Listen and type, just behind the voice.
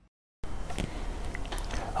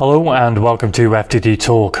Hello and welcome to FTD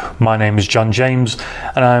Talk. My name is John James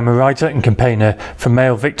and I am a writer and campaigner for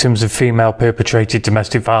male victims of female perpetrated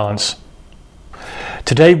domestic violence.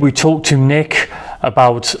 Today we talk to Nick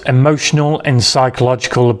about emotional and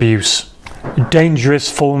psychological abuse,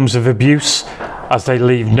 dangerous forms of abuse as they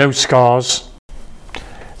leave no scars,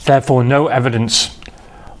 therefore no evidence,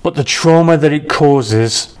 but the trauma that it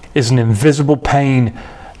causes is an invisible pain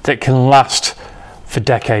that can last for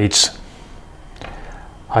decades.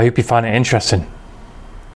 I hope you find it interesting.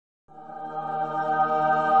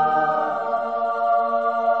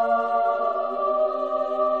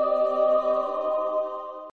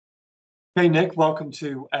 Hey Nick, welcome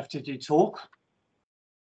to FTD Talk.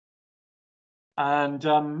 And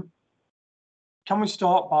can we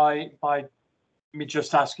start by me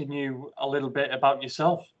just asking you a little bit about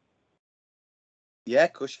yourself? Yeah,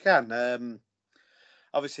 of course you can.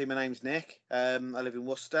 Obviously, my name's Nick. I live in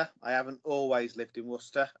Worcester. I haven't always lived in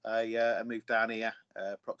Worcester. I moved down here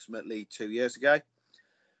approximately 2 years ago.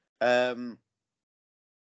 I'm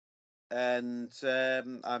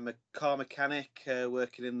a car mechanic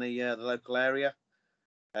working in the local area.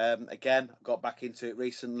 Again, I got back into it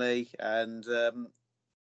recently, and I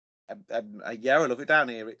love it down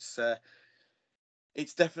here.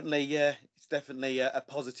 It's definitely a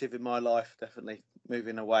positive in my life. Definitely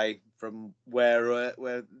moving away from where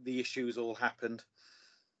the issues all happened.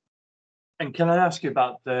 And can I ask you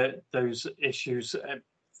about those issues?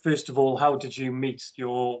 First of all, how did you meet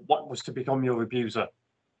what was to become your abuser?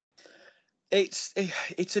 It's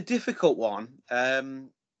a difficult one. A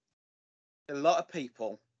lot of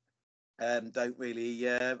people don't really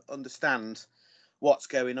understand what's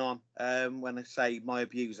going on when I say my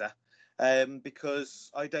abuser.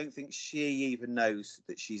 Because I don't think she even knows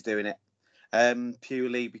that she's doing it.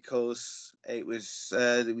 Purely because it was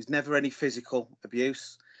never any physical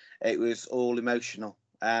abuse. It was all emotional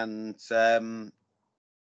and sorry,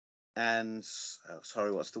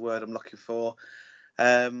 what's the word I'm looking for?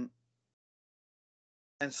 And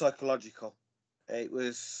psychological. It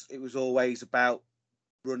was always about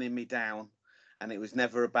running me down, and it was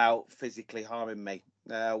never about physically harming me.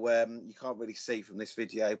 Now, you can't really see from this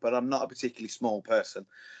video, but I'm not a particularly small person.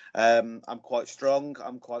 I'm quite strong.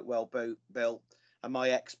 I'm quite well built. And my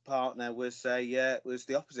ex-partner was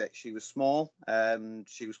the opposite. She was small.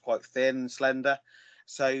 She was quite thin, slender.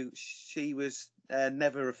 So she was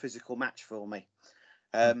never a physical match for me.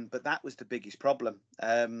 But that was the biggest problem.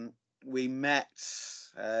 We met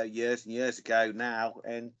years and years ago now,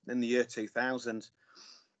 in the year 2000.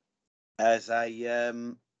 As I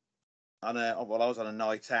was on a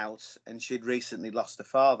night out, and she'd recently lost her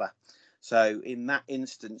father. So in that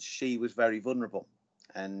instance, she was very vulnerable,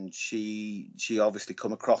 and she obviously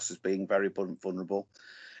come across as being very vulnerable.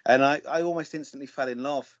 And I almost instantly fell in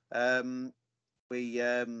love.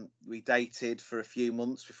 We dated for a few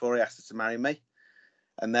months before he asked her to marry me,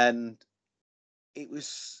 and then it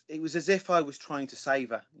was as if I was trying to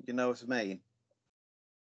save her. You know what I mean?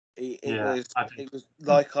 It was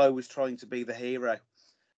like I was trying to be the hero.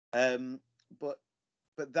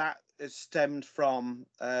 But that has stemmed from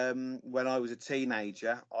when I was a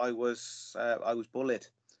teenager. I was bullied,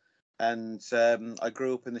 and I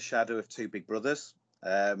grew up in the shadow of two big brothers.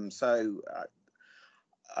 So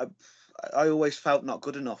I always felt not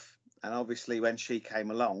good enough. And obviously, when she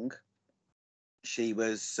came along, she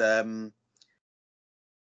was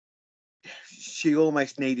she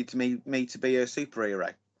almost needed me to be her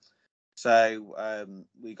superhero. So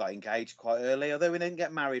we got engaged quite early, although we didn't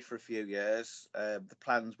get married for a few years. The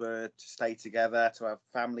plans were to stay together, to have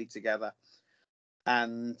family together,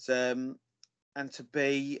 and to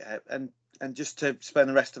be and just to spend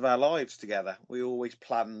the rest of our lives together. We always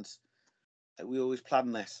planned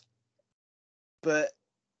this,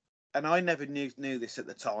 and I never knew this at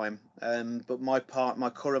the time. But my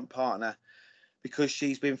current partner, because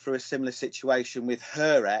she's been through a similar situation with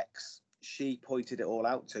her ex, she pointed it all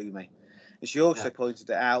out to me. And she also pointed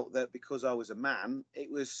it out that because I was a man, it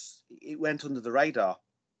went under the radar.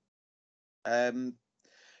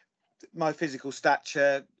 My physical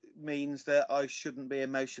stature means that I shouldn't be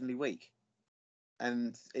emotionally weak.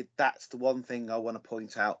 And that's the one thing I want to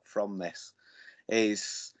point out from this,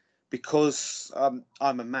 is because I'm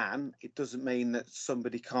a man, it doesn't mean that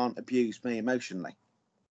somebody can't abuse me emotionally.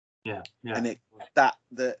 Yeah. And that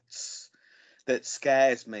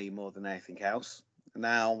scares me more than anything else.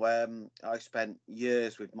 Now, I spent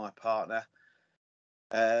years with my partner,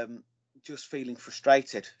 just feeling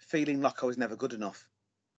frustrated, feeling like I was never good enough.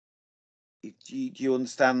 Do you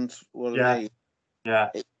understand what I mean? Yeah.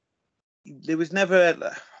 There was never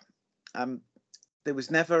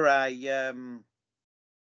a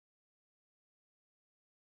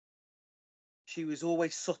she was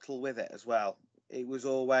always subtle with it as well. It was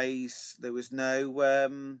always there was no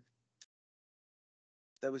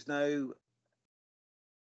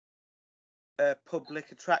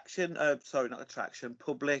public attraction. Sorry, not attraction.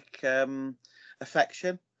 Public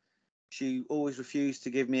affection. She always refused to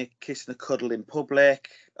give me a kiss and a cuddle in public,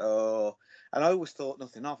 and I always thought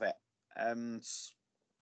nothing of it. And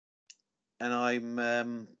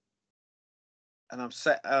I'd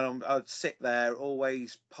sit there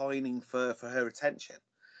always pining for her attention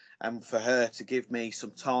and for her to give me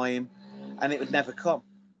some time, and it would never come.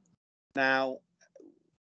 Now,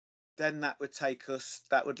 then that would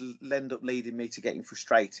end up leading me to getting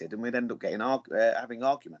frustrated, and we'd end up getting having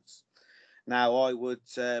arguments. Now, I would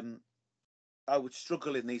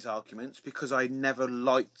struggle in these arguments because I never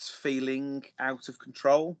liked feeling out of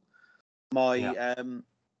control. My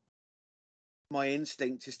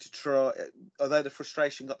instinct is to try, although the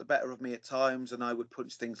frustration got the better of me at times, and I would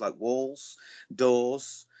punch things like walls,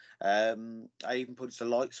 doors. I even punched a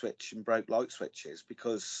light switch and broke light switches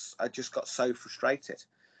because I just got so frustrated.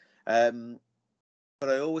 But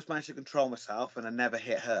I always managed to control myself, and I never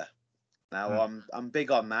hit her. Now I'm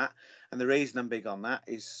big on that, and the reason I'm big on that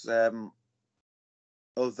is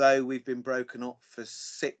although we've been broken up for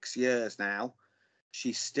 6 years now,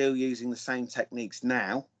 she's still using the same techniques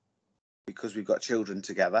now because we've got children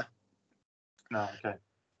together. No, okay.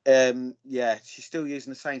 Yeah, she's still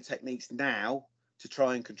using the same techniques now to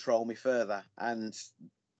try and control me further, and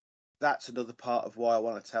that's another part of why I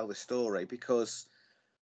want to tell this story, because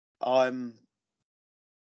I'm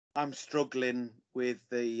struggling with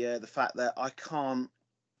the fact that I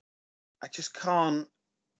just can't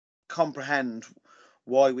comprehend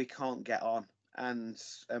why we can't get on and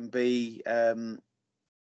be and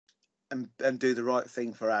do the right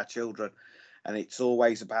thing for our children, and it's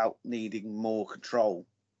always about needing more control.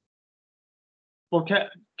 Well, can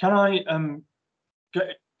I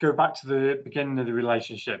go back to the beginning of the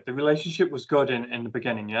relationship? The relationship was good in the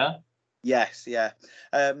beginning, yeah? Yes, yeah.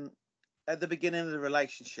 At the beginning of the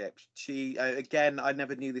relationship, she again, I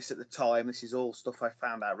never knew this at the time. This is all stuff I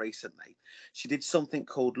found out recently. She did something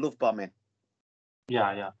called love bombing.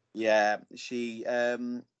 Yeah. She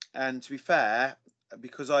and to be fair,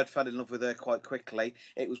 because I'd fell in love with her quite quickly,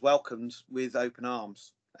 it was welcomed with open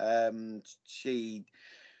arms. She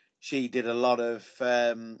did a lot of.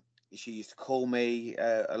 She used to call me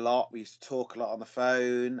a lot. We used to talk a lot on the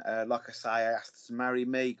phone. Like I say, I asked her to marry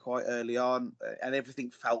me quite early on, and everything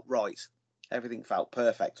felt right. Everything felt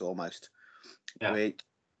perfect almost. Yeah.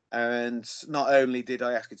 And not only did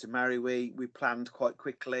I ask her to marry, we planned quite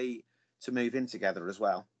quickly to move in together as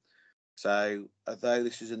well. So although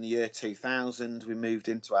this was in the year 2000, we moved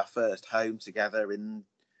into our first home together in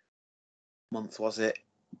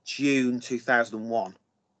June 2001.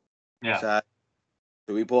 Yeah. So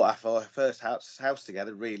we bought our first house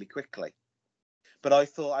together really quickly. But I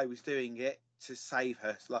thought I was doing it to save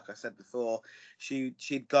her. Like I said before,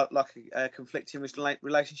 she'd got like a conflicting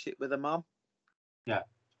relationship with her mum. Yeah.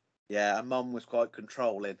 Yeah, her mum was quite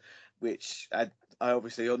controlling, which I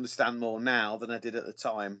obviously understand more now than I did at the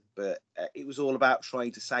time. But it was all about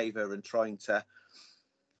trying to save her and trying to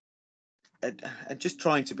and just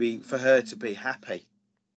trying to be for her to be happy.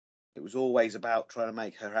 It was always about trying to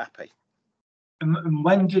make her happy. And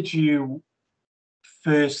when did you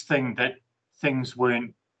first think that things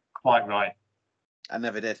weren't quite right? I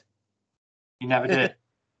never did. You never did?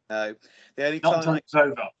 No. The only Not time until it was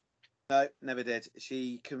over? No, never did.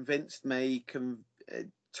 She convinced me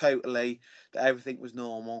totally that everything was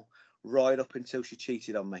normal, right up until she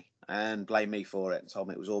cheated on me and blamed me for it and told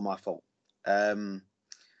me it was all my fault. In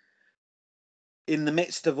the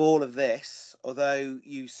midst of all of this, although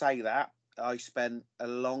you say that, I spent a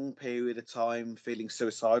long period of time feeling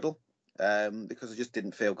suicidal because I just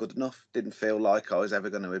didn't feel good enough. Didn't feel like I was ever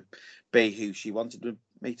going to be who she wanted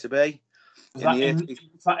me to be. Was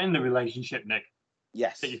that in the relationship, Nick?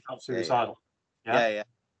 Yes. That you felt suicidal? Yeah.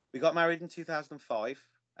 We got married in 2005.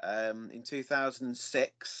 In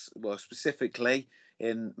 2006, well, specifically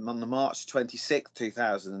on the March 26th,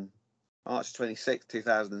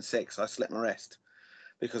 2006, I slipped my wrist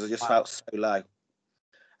because I just felt so low.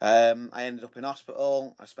 I ended up in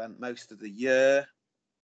hospital. I spent most of the year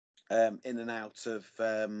in and out of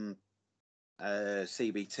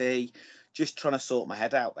CBT, just trying to sort my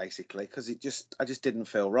head out, basically, because I just didn't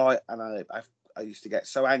feel right, and I used to get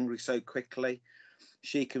so angry so quickly.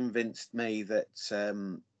 She convinced me that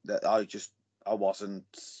I wasn't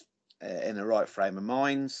in the right frame of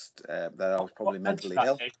mind, that I was probably mentally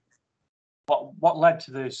ill. What led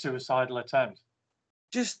to the suicidal attempt?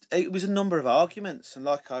 It was a number of arguments, and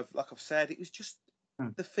like I've said, it was just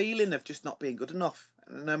the feeling of just not being good enough.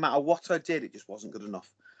 No matter what I did, it just wasn't good enough.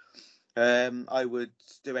 I would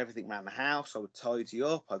do everything around the house. I would tidy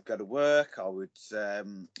up. I'd go to work.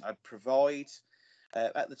 I'd provide.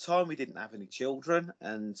 At the time, we didn't have any children,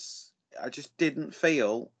 and I just didn't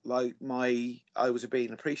feel like I was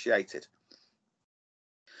being appreciated.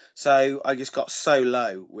 So I just got so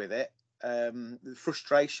low with it. The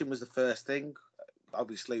frustration was the first thing.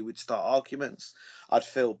 Obviously, we'd start arguments. I'd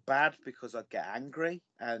feel bad because I'd get angry,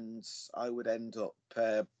 and I would end up,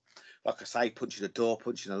 like I say, punching a door,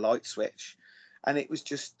 punching a light switch, and it was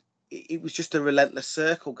just a relentless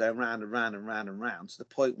circle going round and round and round and round, to the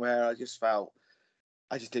point where I just felt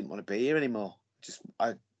I just didn't want to be here anymore.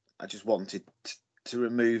 I just wanted to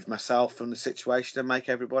remove myself from the situation and make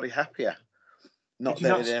everybody happier.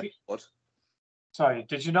 Sorry,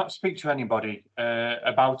 did you not speak to anybody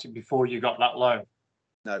about it before you got that low?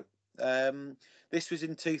 No. This was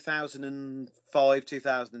in 2005,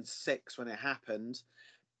 2006 when it happened,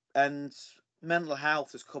 and mental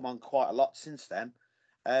health has come on quite a lot since then.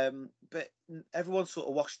 But everyone sort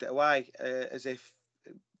of washed it away as if,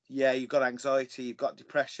 yeah, you've got anxiety, you've got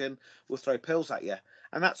depression, we'll throw pills at you.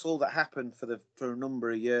 And that's all that happened for a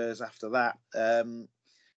number of years after that.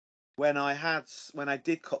 When I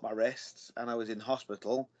did cut my wrists and I was in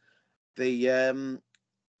hospital, the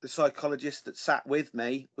psychologist that sat with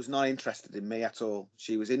me was not interested in me at all.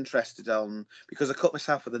 She was interested because I cut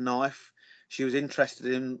myself with a knife. She was interested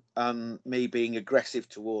in me being aggressive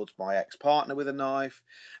towards my ex-partner with a knife.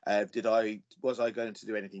 Was I going to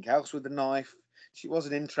do anything else with the knife? She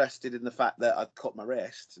wasn't interested in the fact that I'd cut my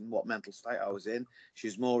wrist and what mental state I was in. She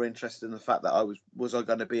was more interested in the fact that was I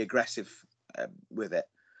going to be aggressive with it.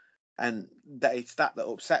 And it's that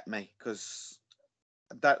upset me, because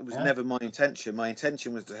that was never my intention. My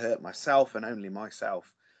intention was to hurt myself and only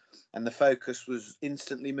myself. And the focus was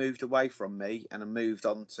instantly moved away from me, and I moved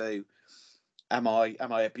on to, am I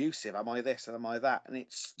abusive? Am I this and am I that? And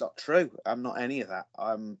it's not true. I'm not any of that.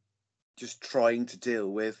 I'm just trying to deal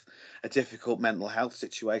with a difficult mental health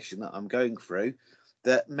situation that I'm going through,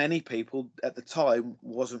 that many people at the time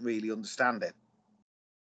wasn't really understanding.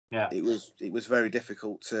 Yeah, it was very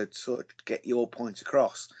difficult to sort of get your point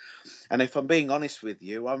across. And if I'm being honest with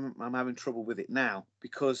you, I'm having trouble with it now,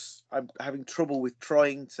 because I'm having trouble with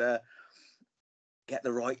trying to get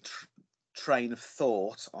the right train of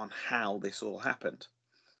thought on how this all happened.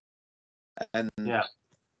 And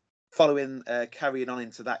following carrying on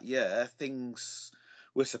into that year, things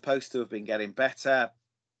were supposed to have been getting better,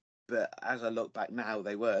 but as I look back now,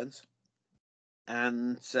 they weren't.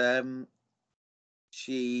 And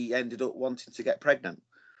she ended up wanting to get pregnant.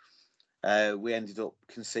 We ended up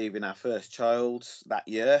conceiving our first child that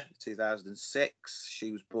year, 2006.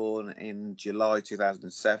 She was born in July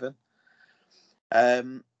 2007.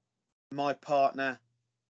 My partner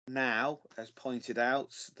now has pointed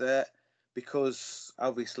out that, because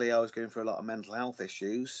obviously I was going through a lot of mental health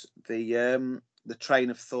issues, the train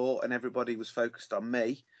of thought and everybody was focused on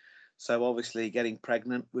me. So obviously getting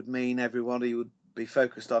pregnant would mean everybody would be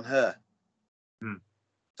focused on her.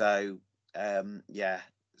 So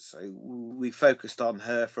so we focused on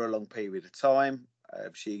her for a long period of time.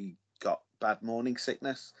 She got bad morning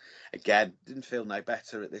sickness. Again, didn't feel no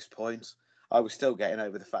better at this point. I was still getting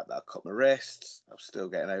over the fact that I cut my wrists. I was still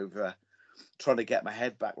getting over trying to get my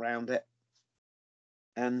head back round it.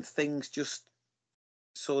 And things just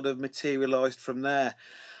sort of materialised from there.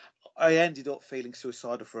 I ended up feeling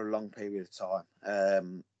suicidal for a long period of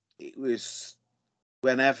time. It was,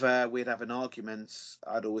 whenever we'd have an argument,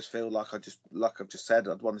 I'd always feel like I've just said,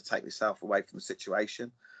 I'd want to take myself away from the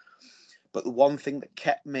situation. But the one thing that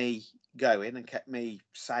kept me going and kept me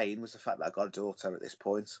sane was the fact that I got a daughter at this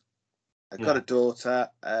point. I got a daughter,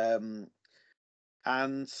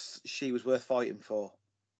 and she was worth fighting for.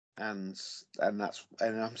 And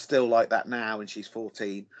I'm still like that now, and she's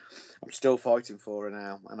 14. I'm still fighting for her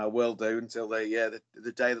now, and I will do until the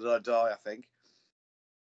day that I die, I think.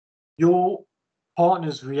 Your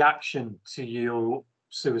partner's reaction to your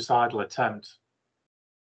suicidal attempt,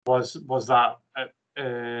 was that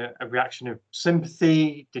a reaction of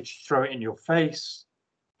sympathy? Did she throw it in your face?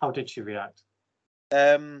 How did she react?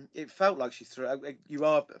 It felt like she threw.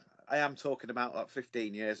 I am talking about like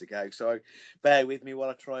 15 years ago, so bear with me while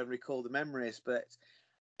I try and recall the memories. But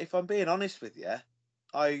if I'm being honest with you,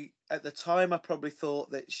 at the time I probably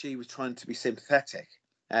thought that she was trying to be sympathetic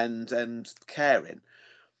and caring.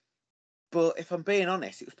 But if I'm being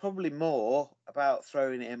honest, it was probably more about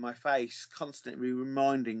throwing it in my face, constantly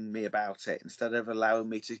reminding me about it instead of allowing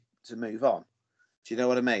me to move on. Do you know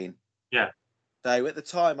what I mean? Yeah. So at the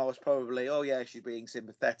time I was probably, oh yeah, she's being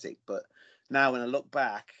sympathetic. But now when I look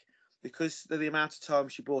back, because of the amount of time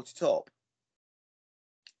she brought it up,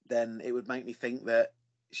 then it would make me think that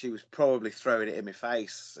she was probably throwing it in my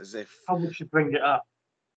face as if. How would she bring it up?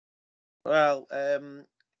 Well,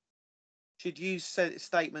 she'd use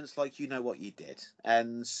statements like, "You know what you did,"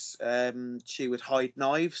 and she would hide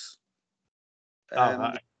knives.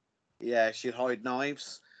 Right. Yeah, she'd hide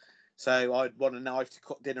knives. So I'd want a knife to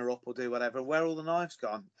cut dinner up or do whatever. Where are all the knives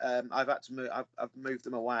gone? I've had to move. I've moved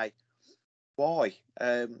them away. Why?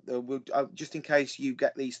 Just in case you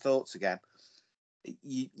get these thoughts again.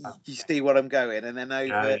 You see what I'm going, and then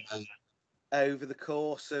over the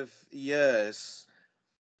course of years,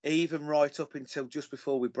 even right up until just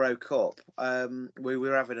before we broke up, we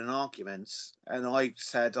were having an argument, and I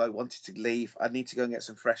said I wanted to leave. I need to go and get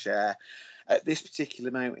some fresh air. At this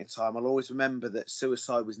particular moment in time, I'll always remember that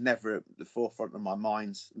suicide was never at the forefront of my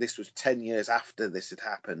mind. This was 10 years after this had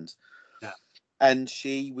happened. Yeah. And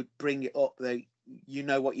she would bring it up that, "You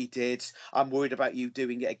know what you did. I'm worried about you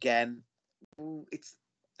doing it again." Well, it's,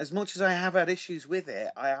 as much as I have had issues with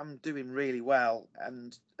it, I am doing really well.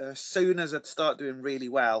 And as soon as I'd start doing really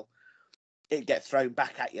well, it get thrown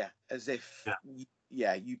back at you as if,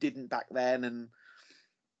 you didn't back then. And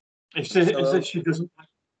It's as if she doesn't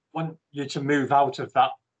want you to move out of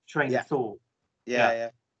that train of thought. Yeah.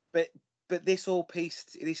 But this all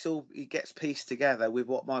it gets pieced together with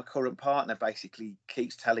what my current partner basically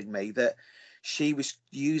keeps telling me, that she was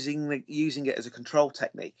using it as a control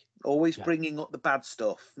technique, always bringing up the bad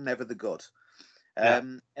stuff, never the good.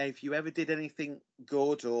 And if you ever did anything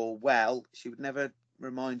good or well, she would never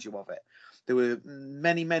remind you of it. There were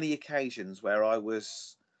many occasions where I'd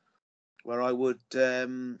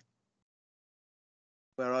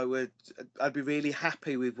be really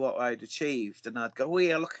happy with what I'd achieved, and I'd go, "Oh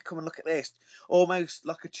yeah, come and look at this," almost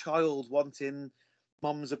like a child wanting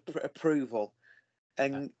mum's approval,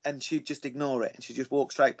 and she'd just ignore it, and she'd just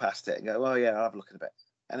walk straight past it and go, "Oh yeah, I'll have a look in a bit."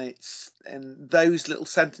 And those little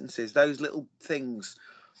sentences, those little things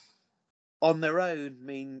on their own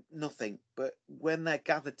mean nothing, but when they're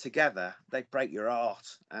gathered together, they break your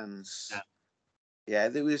heart. And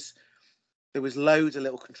there was loads of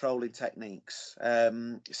little controlling techniques.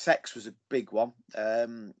 Sex was a big one.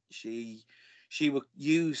 She would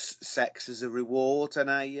use sex as a reward and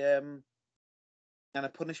a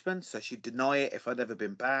punishment. So she'd deny it if I'd ever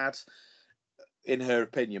been bad, in her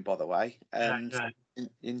opinion, by the way. And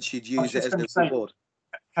she'd use it as a reward.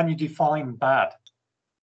 Can you define bad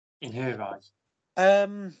in her eyes?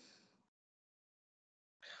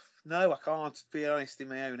 No, I can't, be honest, in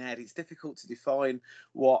my own head. It's difficult to define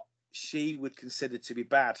what she would consider to be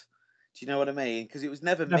bad. Do you know what I mean? Because it was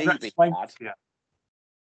never me being bad. Yeah.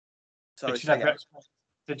 Sorry,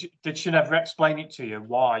 did she never explain it to you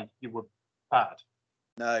why you were bad?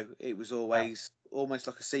 No, it was always almost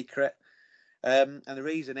like a secret. And the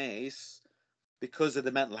reason is because of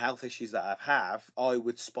the mental health issues that I have, I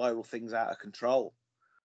would spiral things out of control.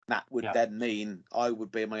 That would then mean I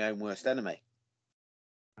would be my own worst enemy.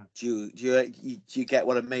 Do you get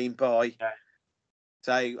what I mean by? Yeah.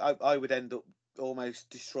 So I would end up almost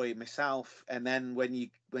destroying myself, and then when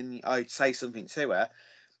I'd say something to her,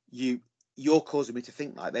 you're causing me to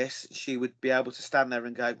think like this. She would be able to stand there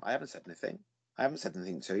and go, "I haven't said anything. I haven't said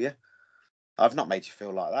anything to you. I've not made you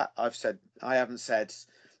feel like that. I haven't said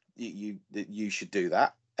that you should do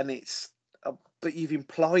that." And it's, but you've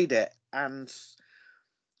implied it, and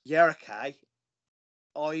okay,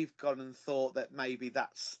 I've gone and thought that maybe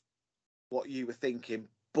that's what you were thinking,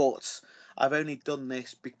 but I've only done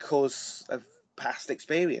this because of past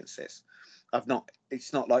experiences.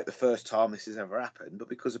 It's not like the first time this has ever happened, but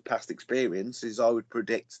because of past experiences, I would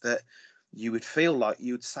predict that you would feel like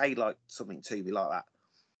you would say like something to me like that.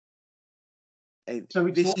 And so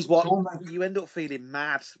this is what you end up feeling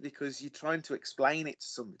mad, because you're trying to explain it to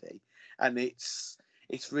somebody, and it's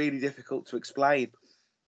really difficult to explain.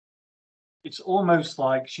 It's almost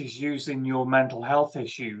like she's using your mental health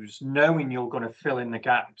issues, knowing you're going to fill in the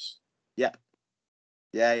gaps. Yep.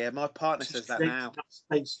 Yeah. My partner says that now.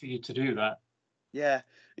 Space for you to do that. Yeah.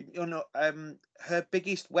 You know, her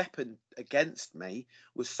biggest weapon against me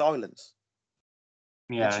was silence.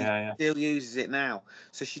 Yeah. Still uses it now.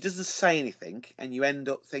 So she doesn't say anything, and you end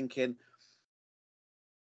up thinking,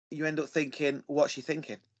 what's she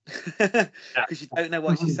thinking? Because you don't know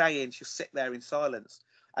what she's saying. She'll sit there in silence.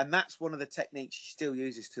 And that's one of the techniques she still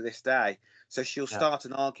uses to this day. So she'll start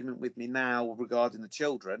an argument with me now regarding the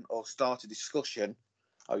children, or start a discussion.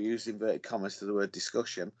 I'll use inverted commas to the word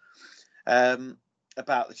discussion,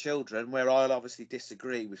 about the children, where I'll obviously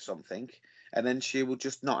disagree with something, and then she will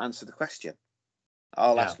just not answer the question.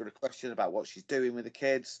 I'll ask her a question about what she's doing with the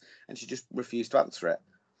kids, and she just refused to answer it.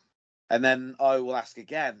 And then I will ask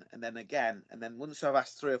again, and then again, and then once I've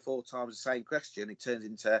asked 3 or 4 times the same question, it turns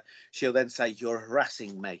into, she'll then say, "You're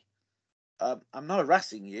harassing me." I'm not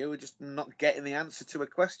harassing you. We're just not getting the answer to a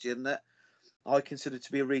question that I consider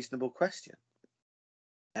to be a reasonable question.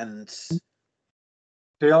 And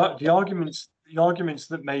the arguments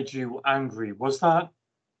that made you angry, were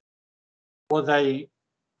they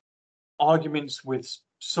arguments with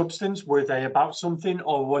substance? Were they about something,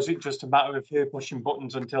 or was it just a matter of her pushing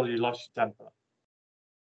buttons until you lost your temper?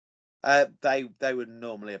 they were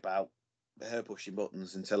normally about her pushing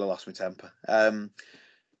buttons until I lost my temper.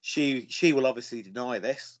 She will obviously deny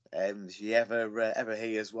this, and she ever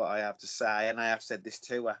hears what I have to say, and I have said this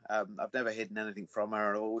to her. I've never hidden anything from her,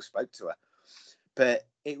 and I always spoke to her. But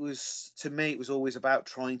it was, to me, it was always about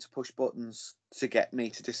trying to push buttons to get me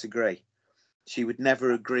to disagree. She would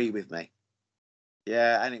never agree with me.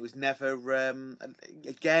 Yeah, and it was never.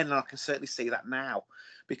 Again, I can certainly see that now,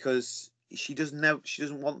 because she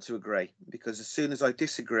doesn't want to agree. Because as soon as I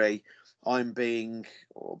disagree, I'm being.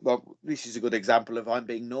 Well, this is a good example of I'm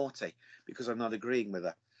being naughty because I'm not agreeing with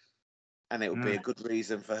her, and it would be a good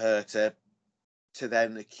reason for her to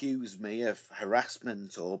then accuse me of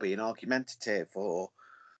harassment or being argumentative. But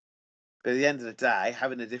at the end of the day,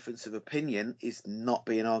 having a difference of opinion is not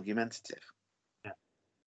being argumentative.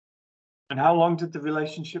 And how long did the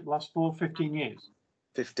relationship last for? 15 years?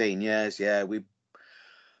 15 years, yeah.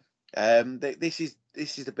 This is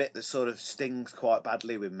the bit that sort of stings quite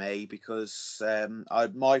badly with me, because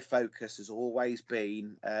my focus has always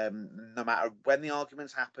been, no matter when the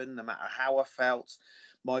arguments happened, no matter how I felt,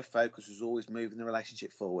 my focus was always moving the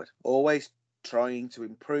relationship forward, always trying to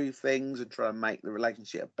improve things and try and make the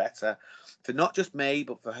relationship better for not just me,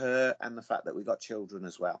 but for her, and the fact that we got children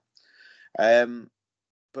as well.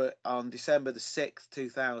 But on December the 6th,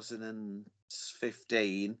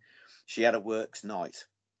 2015, she had a works night.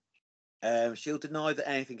 She'll deny that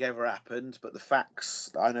anything ever happened, but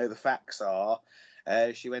I know the facts are,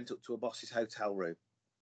 she went up to a boss's hotel room.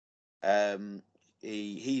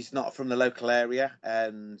 He's not from the local area,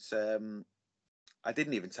 and I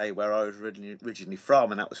didn't even tell you where I was originally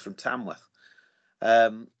from, and that was from Tamworth.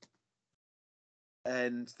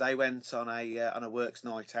 And they went on a works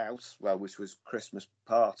night out, well, which was Christmas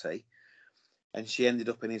party, and she ended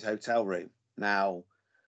up in his hotel room. Now,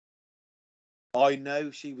 I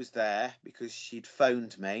know she was there because she'd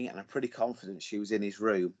phoned me, and I'm pretty confident she was in his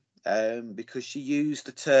room, because she used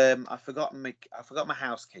the term, I forgot my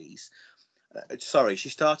house keys. Sorry, she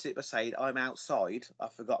started it by saying, "I'm outside,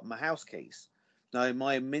 I've forgotten my house keys." Now,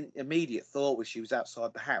 my immediate thought was she was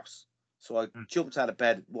outside the house. So I jumped out of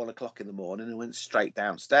bed at 1 o'clock in the morning and went straight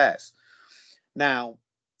downstairs. Now,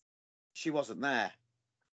 she wasn't there.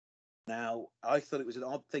 Now, I thought it was an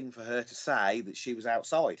odd thing for her to say that she was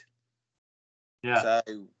outside. Yeah.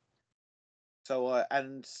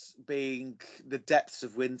 And being the depths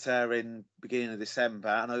of winter in beginning of December,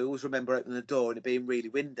 and I always remember opening the door and it being really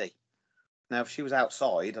windy. Now, if she was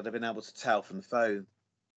outside, I'd have been able to tell from the phone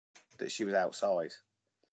that she was outside.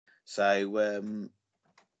 So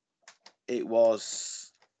it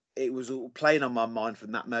was all playing on my mind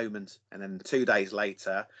from that moment. And then 2 days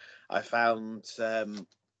later, I found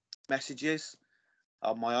messages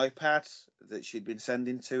on my iPad that she'd been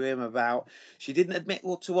sending to him about, she didn't admit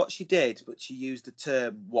to what she did, but she used the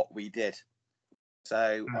term "what we did."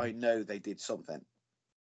 So I know they did something.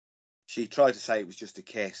 She tried to say it was just a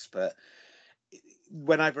kiss, but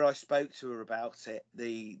whenever I spoke to her about it,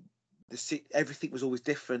 everything was always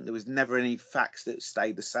different. There was never any facts that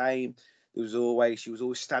stayed the same. She was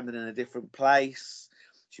always standing in a different place.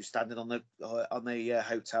 She was standing on the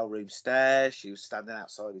hotel room stairs. She was standing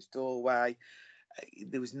outside his doorway.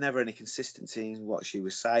 There was never any consistency in what she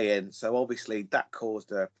was saying. So obviously that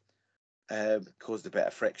caused a bit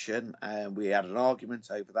of friction, and we had an argument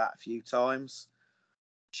over that a few times.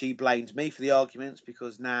 She blamed me for the arguments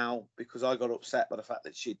because I got upset by the fact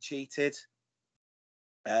that she'd cheated.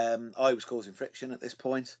 I was causing friction at this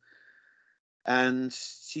point, and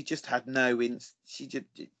she just had there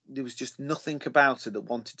was just nothing about her that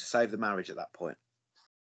wanted to save the marriage at that point.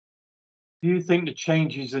 Do you think the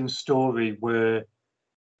changes in story were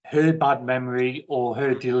her bad memory or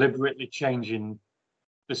her deliberately changing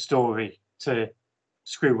the story to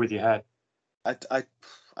screw with your head?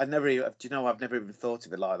 I've never even thought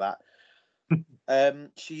of it like that.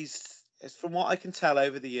 From what I can tell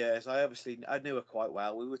over the years, I knew her quite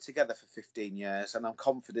well. We were together for 15 years, and I'm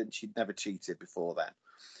confident she'd never cheated before then.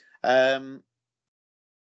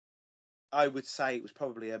 I would say it was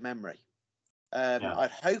probably a memory.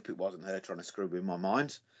 I'd hope it wasn't her trying to screw with my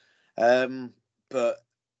mind. But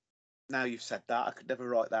now you've said that, I could never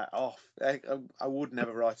write that off. I would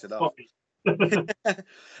never write it off.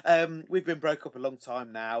 We've been broke up a long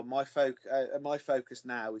time now. My focus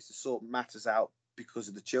now is to sort matters out because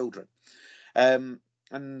of the children. And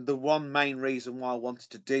the one main reason why I wanted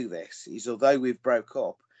to do this is, although we've broke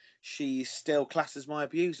up, she still classed as my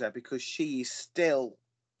abuser because she is still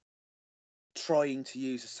trying to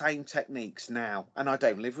use the same techniques now, and I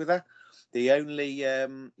don't live with her. The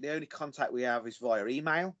only contact we have is via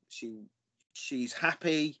email. She's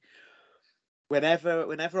happy.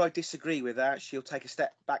 Whenever I disagree with her, she'll take a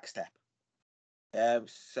back step.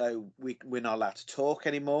 So we're not allowed to talk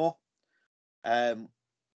anymore. We're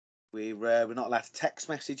not allowed to text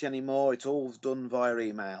message anymore. It's all done via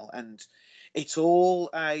email, and it's all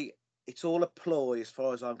a ploy, as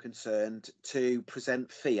far as I'm concerned, to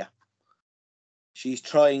present fear. She's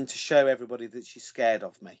trying to show everybody that she's scared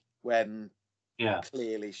of me when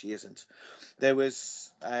clearly she isn't. I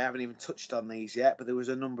haven't even touched on these yet, but there was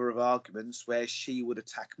a number of arguments where she would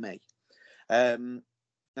attack me. And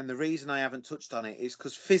the reason I haven't touched on it is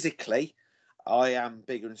because physically I am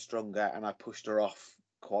bigger and stronger, and I pushed her off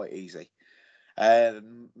quite easy.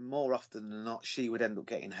 More often than not, she would end up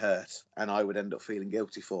getting hurt, and I would end up feeling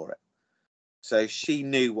guilty for it. So she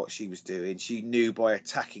knew what she was doing. She knew by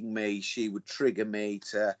attacking me, she would trigger me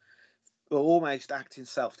to almost act in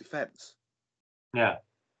self-defense. Yeah.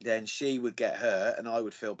 Then she would get hurt, and I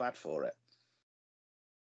would feel bad for it.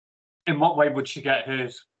 In what way would she get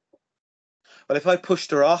hurt? Well, if I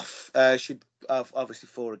pushed her off, she'd obviously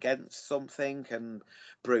fall against something and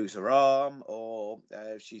bruise her arm, or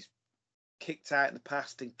she's kicked out in the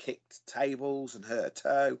past and kicked tables and hurt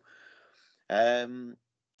her toe.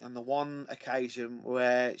 And the one occasion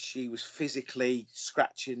where she was physically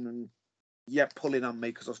scratching and pulling on me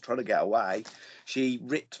because I was trying to get away, she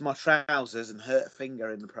ripped my trousers and hurt a finger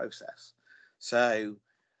in the process. So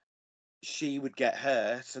she would get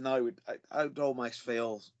hurt, and I'd almost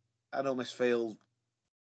feel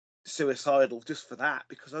suicidal just for that,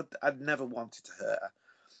 because I'd never wanted to hurt her.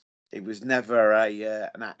 It was never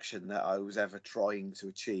an action that I was ever trying to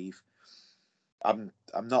achieve. I'm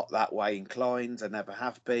not that way inclined. I never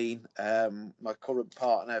have been. My current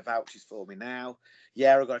partner vouches for me now.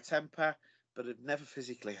 Yeah, I've got a temper, but I've never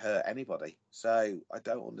physically hurt anybody. So I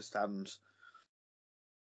don't understand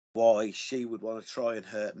why she would want to try and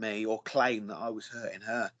hurt me or claim that I was hurting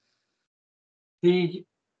her. The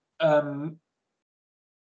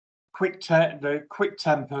quick temper,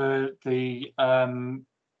 the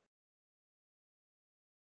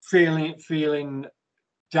feeling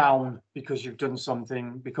down because you've done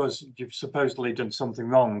something, because you've supposedly done something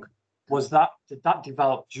wrong. Did that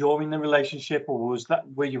develop during the relationship, or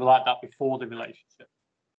were you like that before the relationship?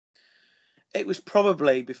 It was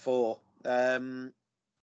probably before.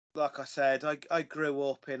 Like I said, I grew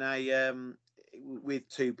up in with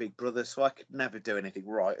two big brothers, so I could never do anything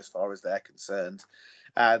right as far as they're concerned,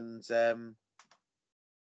 and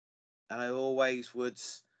I'd always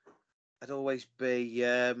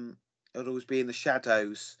be in the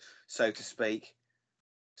shadows, so to speak.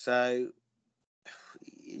 So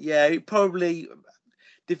yeah, it probably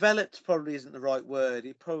developed, probably isn't the right word.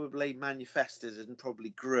 It probably manifested and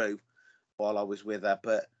probably grew while I was with her,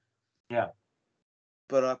 but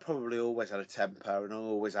I probably always had a temper, and I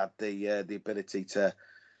always had the ability to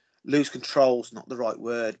lose control's not the right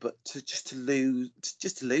word, but to lose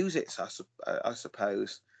it. I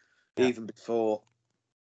suppose, even before.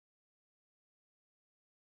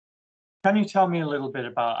 Can you tell me a little bit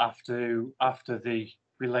about after the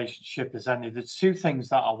relationship has ended? There's two things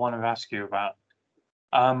that I want to ask you about.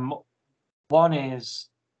 One is,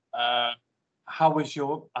 how was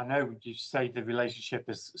I know you say the relationship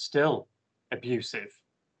is still abusive.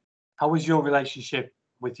 How was your relationship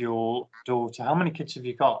with your daughter? How many kids have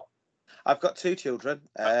you got? I've got two children.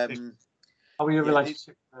 How are your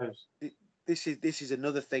relationship with those? This is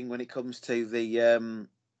another thing when it comes to the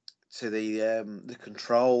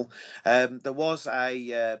control. There was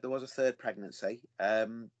a third pregnancy,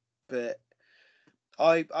 but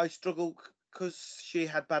I struggled because she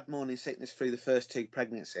had bad morning sickness through the first two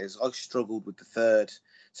pregnancies. I struggled with the third,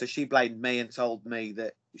 so she blamed me and told me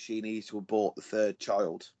that she needed to abort the third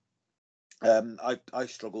child. I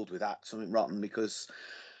struggled with that, something rotten, because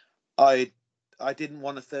I didn't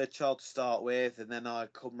want a third child to start with, and then I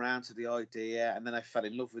come round to the idea, and then I fell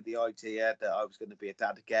in love with the idea that I was going to be a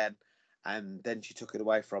dad again, and then she took it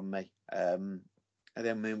away from me. And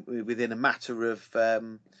then within a matter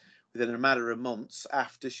of months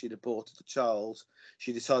after she'd aborted the child,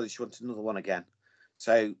 she decided she wanted another one again.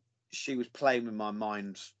 So she was playing with my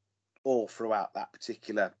mind all throughout that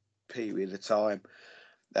particular period of time.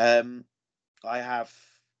 I have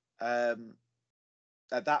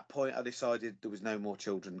At that point, I decided there was no more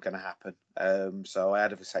children going to happen. So I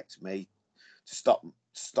had a vasectomy to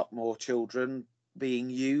stop more children being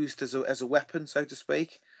used as a weapon, so to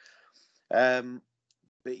speak.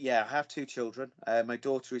 But yeah, I have 2 children. My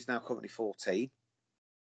daughter is now currently 14,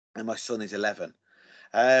 and my son is 11.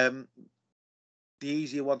 The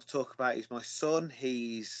easier one to talk about is my son.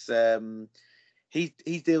 He's dealt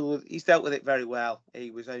with it very well.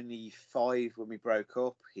 He was only 5 when we broke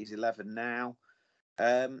up. He's 11 now,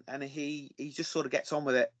 and he just sort of gets on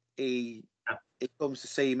with it. He comes to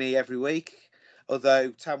see me every week.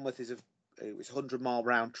 Although Tamworth it was a 100-mile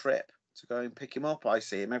round trip to go and pick him up. I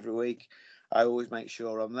see him every week. I always make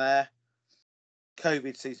sure I'm there.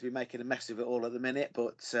 COVID seems to be making a mess of it all at the minute,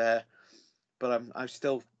 but I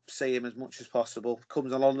still see him as much as possible.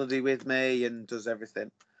 Comes on holiday with me and does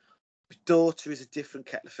everything. My daughter is a different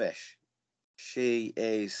kettle of fish. She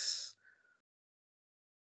has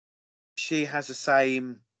the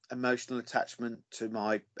same emotional attachment to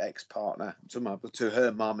my ex-partner, to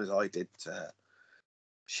her mum, as I did to her.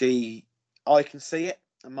 I can see it,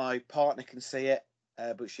 and my partner can see it,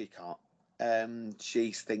 but she can't.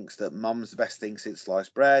 She thinks that mum's the best thing since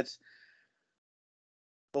sliced bread.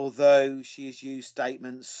 Although she has used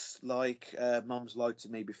statements like mum's lied to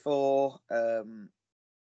me before,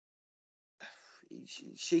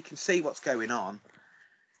 she can see what's going on.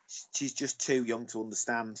 She's just too young to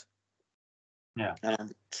understand. Yeah. And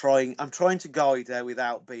I'm trying to guide her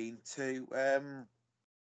without being too.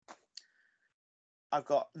 I've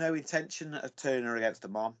got no intention of turning her against her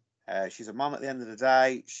mum. She's a mum at the end of the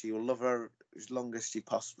day. She will love her as long as she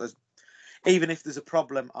possibly. Even if there's a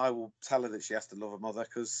problem, I will tell her that she has to love her mother,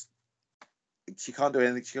 because she can't do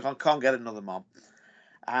anything. She can't get another mum.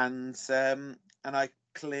 And I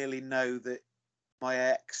clearly know that my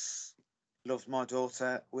ex loves my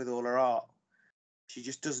daughter with all her heart. She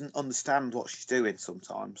just doesn't understand what she's doing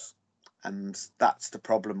sometimes, and that's the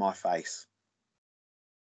problem I face.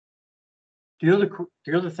 The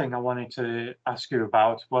other thing I wanted to ask you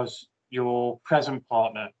about was your present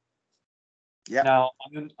partner. Yeah. Now,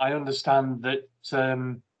 I understand that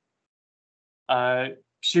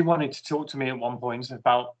she wanted to talk to me at one point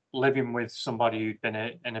about living with somebody who'd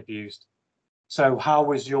been abused. So, how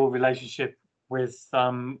was your relationship with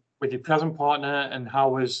your present partner, and how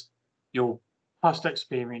was your past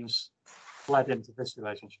experience led into this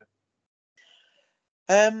relationship?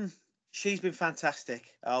 She's been fantastic.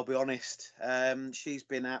 I'll be honest. She's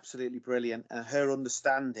been absolutely brilliant, and her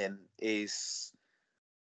understanding is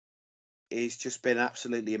just been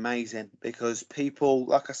absolutely amazing, because people,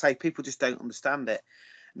 like I say, people just don't understand it.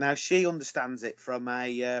 Now she understands it from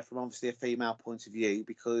obviously a female point of view,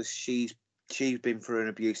 because she's been through an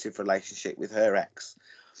abusive relationship with her ex.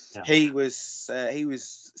 Yeah. He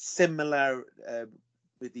was similar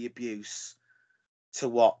with the abuse to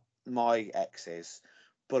what my ex is,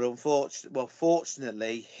 but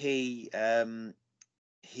fortunately, he's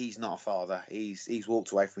not a father. He's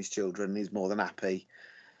walked away from his children. He's more than happy.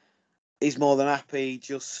 He's more than happy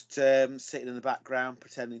just sitting in the background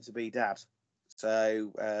pretending to be dad.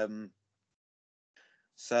 So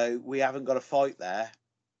we haven't got a fight there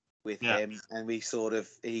with him, and we sort of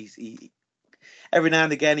he every now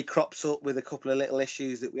and again he crops up with a couple of little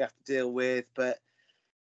issues that we have to deal with, but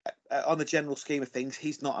on the general scheme of things,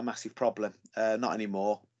 he's not a massive problem, not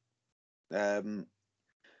anymore.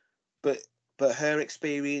 But her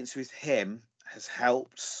experience with him has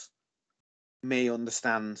helped me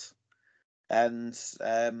understand, and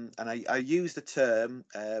I use the term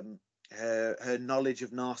her knowledge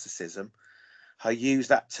of narcissism. I use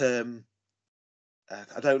that term.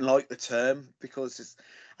 I don't like the term because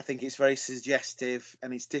I think it's very suggestive,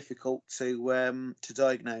 and it's difficult to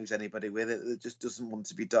diagnose anybody with it that just doesn't want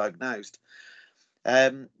to be diagnosed.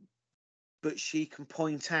 But she can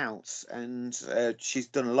point out, and she's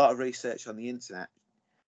done a lot of research on the internet.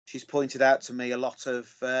 She's pointed out to me a lot of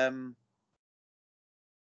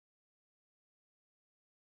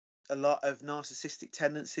narcissistic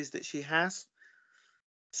tendencies that she has,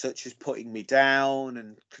 such as putting me down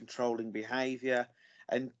and controlling behaviour.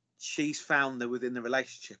 And she's found that within the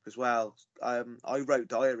relationship as well. I wrote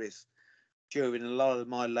diaries during a lot of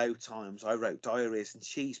my low times. I wrote diaries, and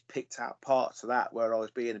she's picked out parts of that where I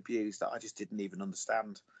was being abused that I just didn't even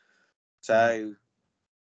understand. So,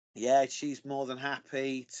 yeah, she's more than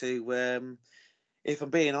happy to. If I'm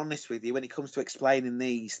being honest with you, when it comes to explaining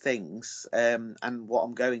these things and what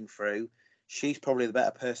I'm going through, she's probably the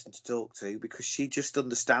better person to talk to, because she just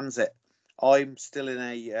understands it. I'm still in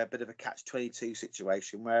a bit of a catch-22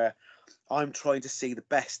 situation where I'm trying to see the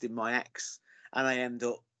best in my ex, and I end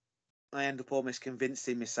up almost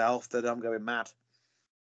convincing myself that I'm going mad.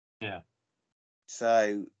 Yeah.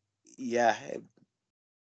 So, yeah.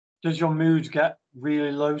 Does your mood get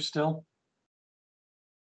really low still?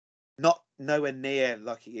 Not nowhere near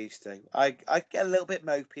like it used to. I get a little bit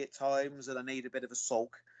mopey at times, and I need a bit of a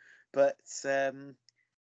sulk, but I'm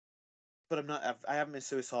not. I haven't been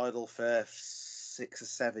suicidal for 6 or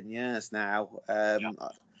 7 years now.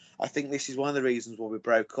 I think this is one of the reasons why we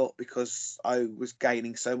broke up, because I was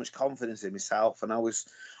gaining so much confidence in myself, and I was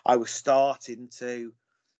starting to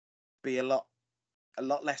be a lot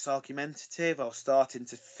less argumentative. I was starting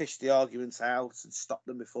to fish the arguments out and stop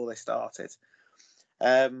them before they started.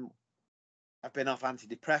 I've been off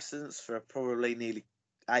antidepressants for probably nearly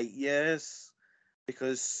 8 years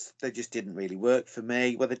because they just didn't really work for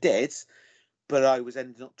me. Well, they did, but I was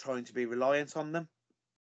ending up trying to be reliant on them.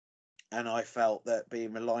 And I felt that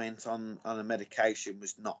being reliant on a medication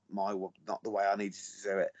was not the way I needed to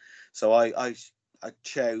do it. So I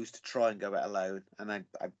chose to try and go it alone, and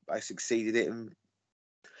I succeeded it. And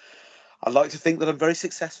I'd like to think that I'm very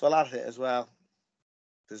successful at it as well,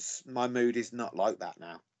 because my mood is not like that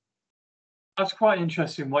now. That's quite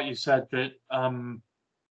interesting what you said, that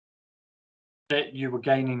that you were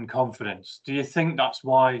gaining confidence. Do you think that's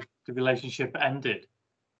why the relationship ended?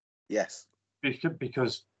 Yes.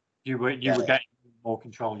 Because you were Yeah. getting more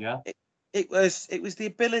control, yeah? It was the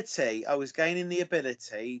ability. I was gaining the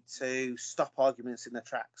ability to stop arguments in their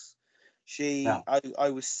tracks. Yeah. I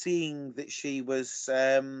was seeing that she was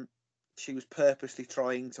purposely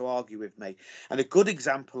trying to argue with me. And a good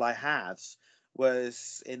example I had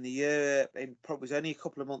was in the year, it was only a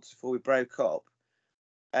couple of months before we broke up.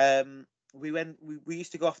 We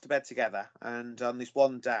used to go off to bed together, and on this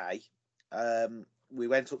one day, we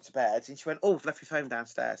went up to bed, and she went, "Oh, I've left your phone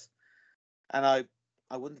downstairs." And I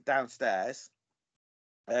went downstairs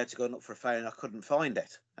to go and look for a phone, and I couldn't find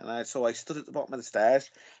it. And so I stood at the bottom of the stairs,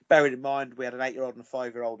 bearing in mind we had an 8-year-old and a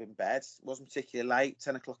 5-year-old in bed. It wasn't particularly late,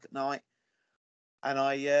 10 o'clock at night. And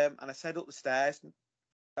I said up the stairs,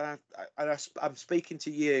 and I'm speaking to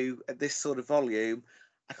you at this sort of volume.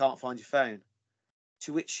 I can't find your phone.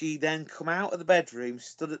 To which she then come out of the bedroom,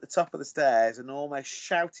 stood at the top of the stairs, and almost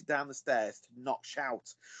shouted down the stairs to not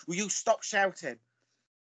shout. Will you stop shouting?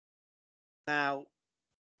 Now,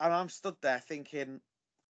 and I'm stood there thinking,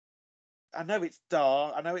 I know it's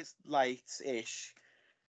dark, I know it's late-ish,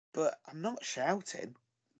 but I'm not shouting.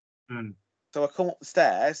 Mm. So I come up the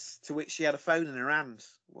stairs, to which she had a phone in her hand.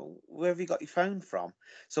 Well, where have you got your phone from?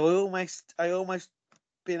 So I almost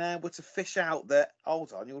been able to fish out that,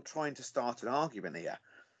 hold on, you're trying to start an argument here.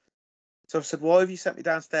 So I said, why have you sent me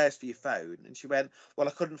downstairs for your phone? And she went, well,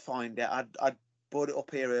 I couldn't find it. I'd brought it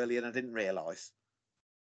up here earlier and I didn't realise.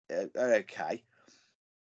 Okay.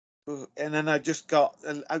 And then I just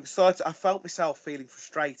I felt myself feeling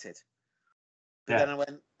frustrated. But then I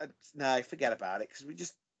went, no, forget about it,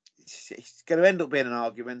 because it's going to end up being an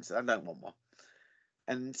argument. I don't want one.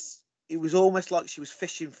 And it was almost like she was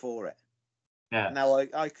fishing for it. Yeah. Now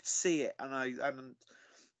I could see it, and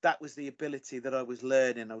that was the ability that I was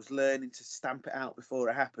learning. I was learning to stamp it out before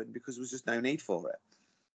it happened, because there was just no need for it.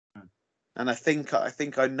 Mm. And I think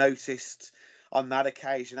I noticed on that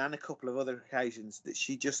occasion and a couple of other occasions that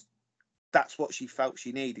that's what she felt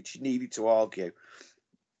she needed. She needed to argue.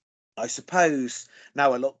 I suppose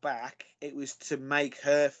now I look back, it was to make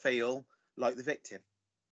her feel like the victim.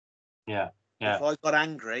 Yeah. If I got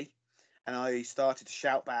angry and I started to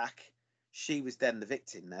shout back, she was then the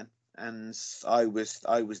victim then, and I was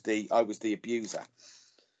the abuser.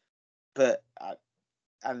 But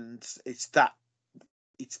and it's that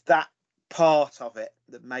part of it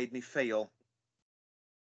that made me feel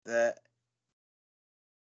that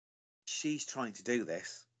she's trying to do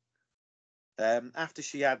this. After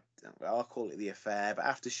she had, I'll call it the affair, but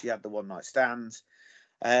after she had the one night stand,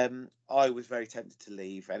 I was very tempted to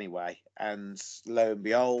leave anyway. And lo and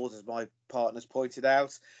behold, as my partners pointed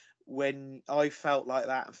out, when I felt like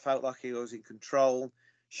that and felt like I was in control,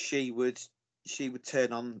 she would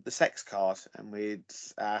turn on the sex card, and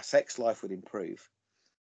our sex life would improve.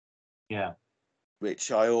 Yeah.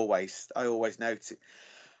 Which I always noted.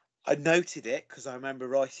 I noted it because I remember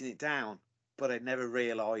writing it down, but I never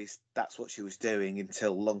realised that's what she was doing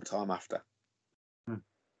until a long time after. Mm.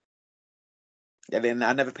 And then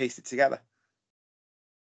I never pieced it together.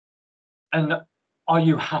 And are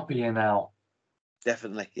you happier now?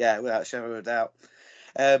 Definitely, yeah, without a shadow of a doubt.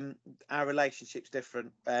 Our relationship's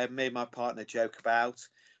different. Me and my partner joke about.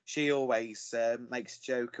 She always makes a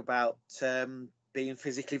joke about being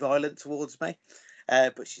physically violent towards me,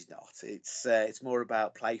 but she's not. It's more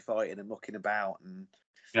about play fighting and mucking about, and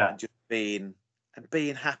just being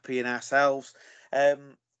happy in ourselves.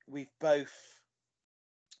 We've both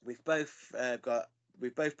got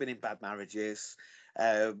we've both been in bad marriages.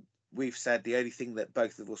 We've said the only thing that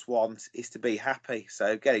both of us want is to be happy.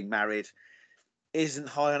 So getting married isn't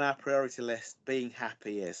high on our priority list. Being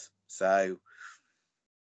happy is. So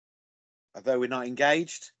although we're not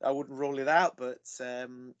engaged, I wouldn't rule it out, but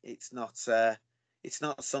it's not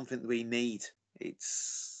something that we need.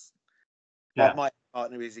 It's my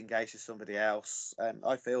partner is engaged to somebody else.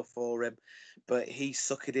 I feel for him, but he's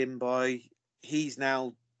suckered in by he's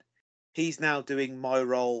now doing my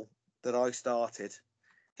role that I started.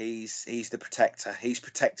 He's the protector. He's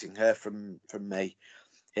protecting her from me,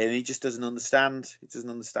 and he just doesn't understand. He doesn't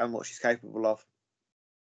understand what she's capable of.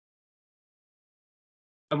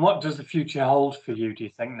 And what does the future hold for you, do you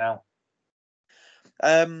think, now?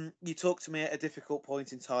 You talk to me at a difficult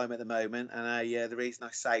point in time at the moment, and the reason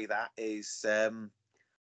I say that is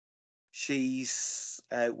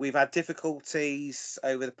we've had difficulties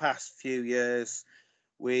over the past few years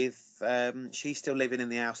with she's still living in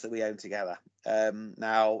the house that we own together.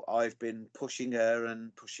 Now I've been pushing her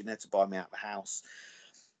to buy me out the house,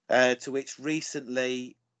 to which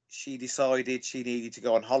recently she decided she needed to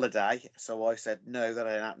go on holiday. So I said, no, that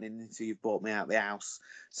ain't happening until you've bought me out the house.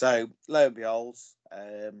 So lo and behold,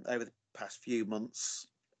 over the past few months,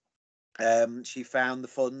 she found the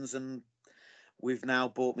funds and we've now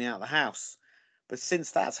bought me out the house. But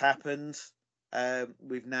since that's happened,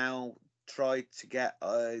 we've now tried to get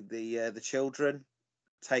the children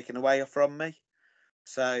taken away from me.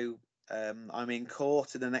 So I'm in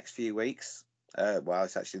court in the next few weeks. Well,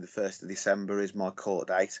 it's actually the 1st of December is my court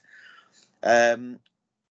date,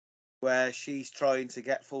 where she's trying to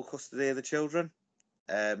get full custody of the children.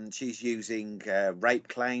 She's using rape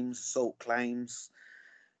claims, assault claims,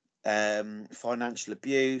 financial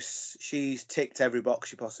abuse. She's ticked every box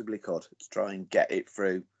she possibly could to try and get it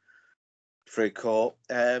through court.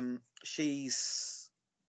 She's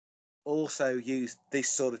also used this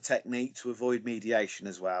sort of technique to avoid mediation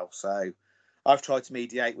as well. So I've tried to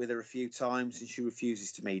mediate with her a few times and she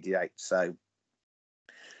refuses to mediate. So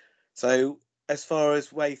as far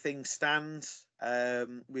as way things stand,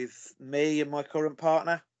 with me and my current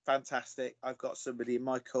partner, fantastic. I've got somebody in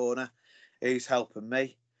my corner who's helping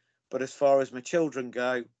me. But as far as my children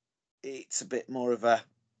go, it's a bit more of a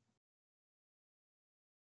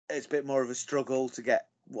struggle to get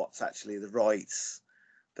what's actually the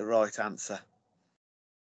right answer.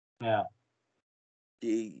 Yeah.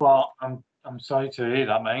 Well, I'm sorry to hear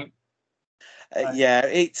that, mate. Yeah,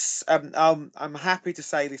 it's I'm happy to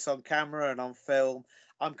say this on camera and on film.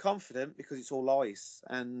 I'm confident because it's all lies,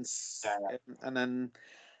 and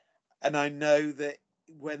I know that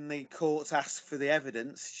when the courts ask for the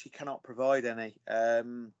evidence, she cannot provide any.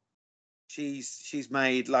 She's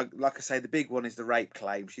made, like I say, the big one is the rape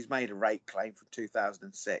claim. She's made a rape claim from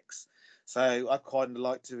 2006. So I'd kind of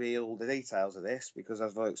like to reveal all the details of this because,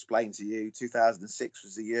 as I explained to you, 2006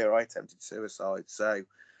 was the year I attempted suicide. So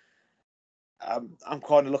I'm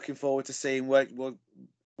kind of looking forward to seeing what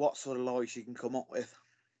sort of lies she can come up with.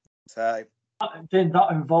 So did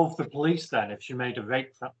that involve the police then? If she made a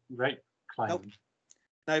rape claim? Nope.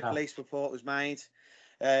 No police report was made.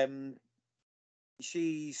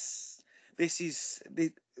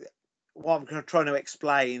 What I'm trying to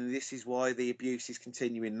explain. This is why the abuse is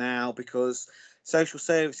continuing now, because social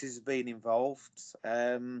services have been involved.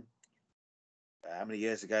 How many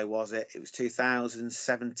years ago was it? It was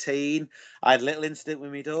 2017. I had a little incident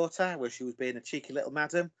with my daughter where she was being a cheeky little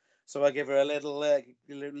madam. So I give her a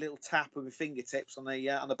little tap with my fingertips on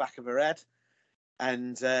the back of her head,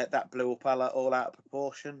 and that blew up all out of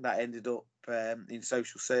proportion. That ended up in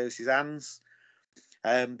social services hands.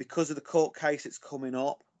 Because of the court case that's coming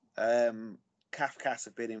up, CAFCAS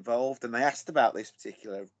have been involved, and they asked about this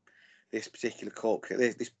particular court,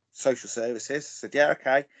 this social services. I said, yeah,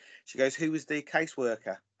 okay. She goes, who was the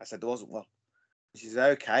caseworker? I said, there wasn't one. She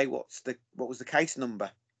said, okay, what was the case number?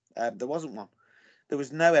 There wasn't one. There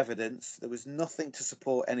was no evidence. There was nothing to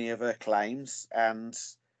support any of her claims, and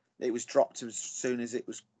it was dropped as soon as it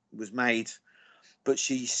was made. But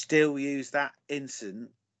she still used that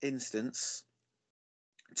instance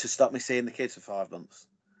to stop me seeing the kids for 5 months.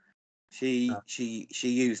 She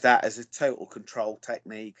used that as a total control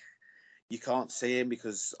technique. You can't see him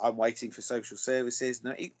because I'm waiting for social services.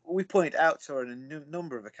 No, we pointed out to her on a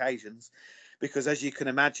number of occasions, because as you can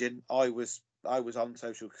imagine, I was on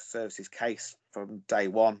social services case from day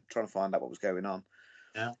one, trying to find out what was going on.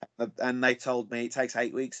 Yeah. And they told me it takes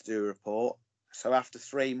 8 weeks to do a report. So after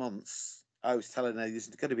 3 months, I was telling her there's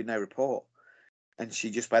going to be no report, and she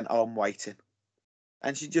just went, "Oh, I'm waiting."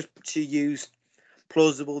 And she used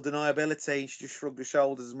plausible deniability. She just shrugged her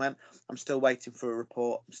shoulders and went, "I'm still waiting for a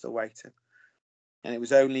report. I'm still waiting." And it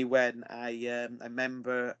was only when a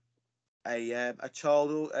member, a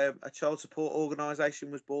child support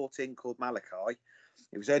organisation was brought in called Malachi.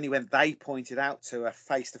 It was only when they pointed out to her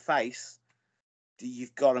face to face,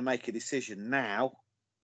 you've got to make a decision now.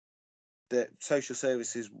 That social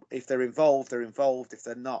services, if they're involved, they're involved. If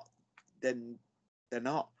they're not, then they're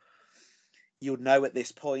not. You'll know at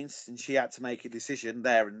this point, and she had to make a decision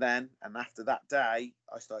there and then. And after that day,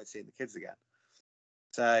 I started seeing the kids again.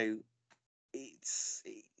 So it's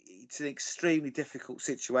an extremely difficult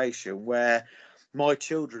situation where my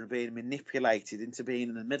children are being manipulated into being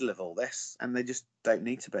in the middle of all this, and they just don't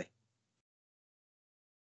need to be.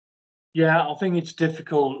 Yeah, I think it's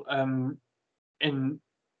difficult in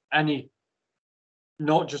any,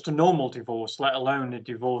 not just a normal divorce, let alone a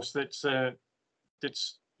divorce that's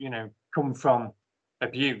come from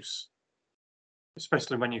abuse,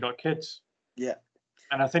 especially when you got kids. Yeah,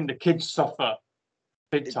 And I think the kids suffer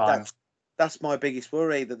big time. That's my biggest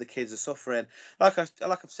worry, that the kids are suffering. Like I've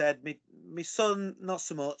said, my son not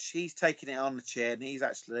so much. He's taking it on the chin. He's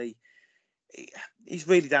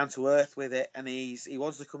really down to earth with it, and he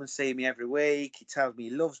wants to come and see me every week. He tells me he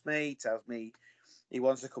loves me. He tells me he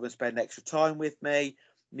wants to come and spend extra time with me.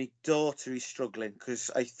 My daughter is struggling because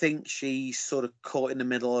I think she's sort of caught in the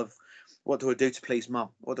middle of, what do I do to please mum?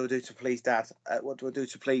 What do I do to please dad? What do I do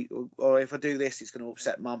to please? Or if I do this, it's going to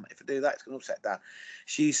upset mum. If I do that, it's going to upset dad.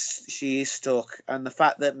 She is stuck, and the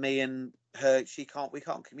fact that me and her we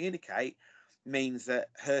can't communicate means that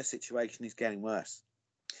her situation is getting worse.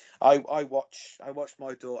 I watch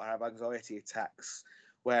my daughter have anxiety attacks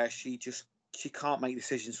where she can't make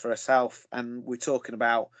decisions for herself, and we're talking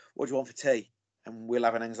about, what do you want for tea, and we'll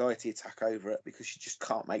have an anxiety attack over it because she just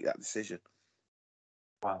can't make that decision.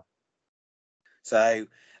 Wow. So,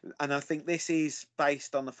 and I think this is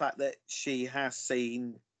based on the fact that she has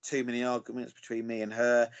seen too many arguments between me and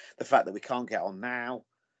her, the fact that we can't get on now,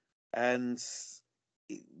 and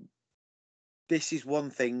this is one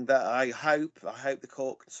thing that I hope the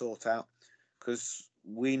court can sort out, because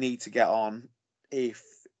we need to get on if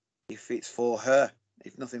it's for her,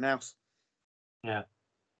 if nothing else. Yeah.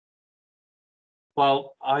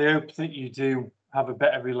 Well, I hope that you do have a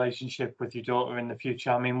better relationship with your daughter in the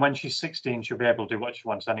future. I mean, when she's 16, she'll be able to do what she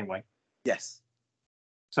wants anyway. Yes.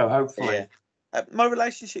 So hopefully. Yeah. My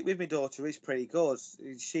relationship with my daughter is pretty good.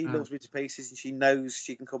 She loves me to pieces, and she knows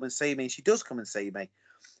she can come and see me, and she does come and see me.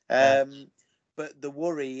 But the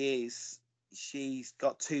worry is she's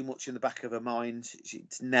got too much in the back of her mind.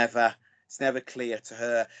 It's never clear to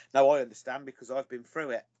her. Now, I understand, because I've been through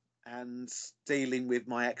it and dealing with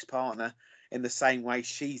my ex-partner in the same way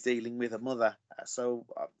she's dealing with her mother. So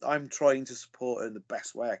I'm trying to support her in the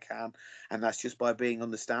best way I can, and that's just by being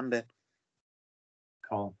understanding.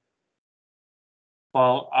 Cool.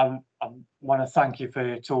 Well, I want to thank you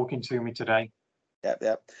for talking to me today.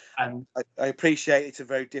 Yep. And I appreciate it's a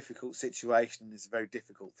very difficult situation. It's a very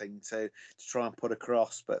difficult thing to try and put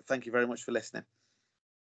across. But thank you very much for listening.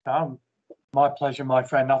 My pleasure, my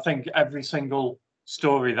friend. I think every single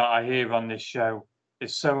story that I hear on this show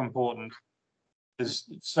is so important. There's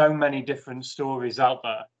so many different stories out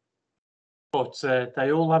there, but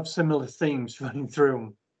they all have similar themes running through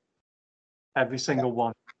them. Every single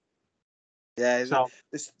one. Yeah, so,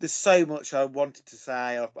 there's so much I wanted to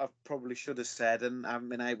say. I probably should have said and haven't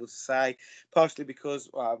been able to say, partially because,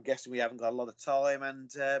 well, I'm guessing we haven't got a lot of time,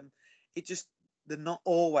 and they're not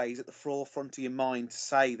always at the forefront of your mind to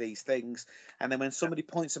say these things. And then when somebody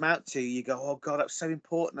points them out to you, you go, "Oh God, that's so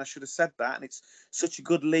important. I should have said that." And it's such a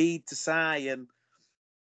good lead to say. And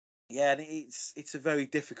yeah, and it's a very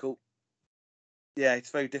difficult. Yeah,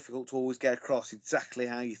 it's very difficult to always get across exactly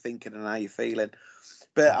how you're thinking and how you're feeling.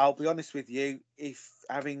 But I'll be honest with you, if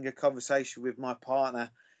having a conversation with my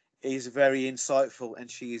partner is very insightful,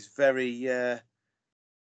 and she is very,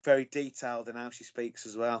 very detailed in how she speaks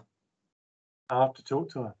as well. I'll have to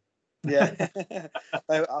talk to her. Yeah,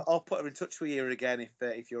 I'll put her in touch with you again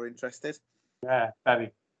if you're interested. Yeah,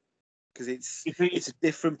 very. Because it's a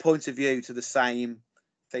different point of view to the same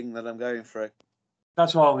thing that I'm going through.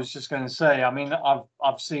 That's what I was just going to say. I mean,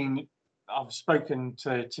 I've spoken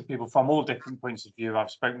to people from all different points of view. I've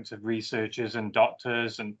spoken to researchers and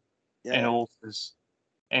doctors and authors,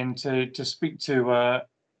 and to speak to a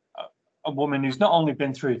woman who's not only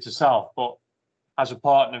been through it herself, but as a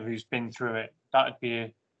partner who's been through it, that'd be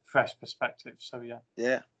a fresh perspective. So yeah.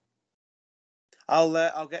 Yeah.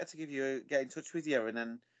 I'll get to get in touch with you, and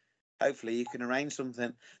then hopefully you can arrange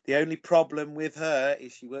something. The only problem with her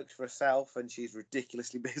is she works for herself and she's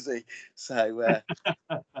ridiculously busy. So,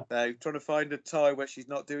 so trying to find a time where she's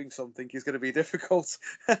not doing something is going to be difficult.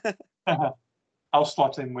 I'll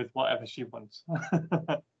slot in with whatever she wants.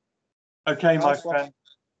 Okay, my Nice one. friend.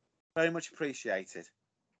 Very much appreciated.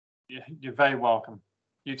 You're very welcome.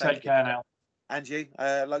 You Thank take you. care now. And you,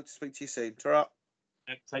 I'd like to speak to you soon. Ta-ra.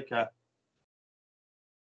 Take care.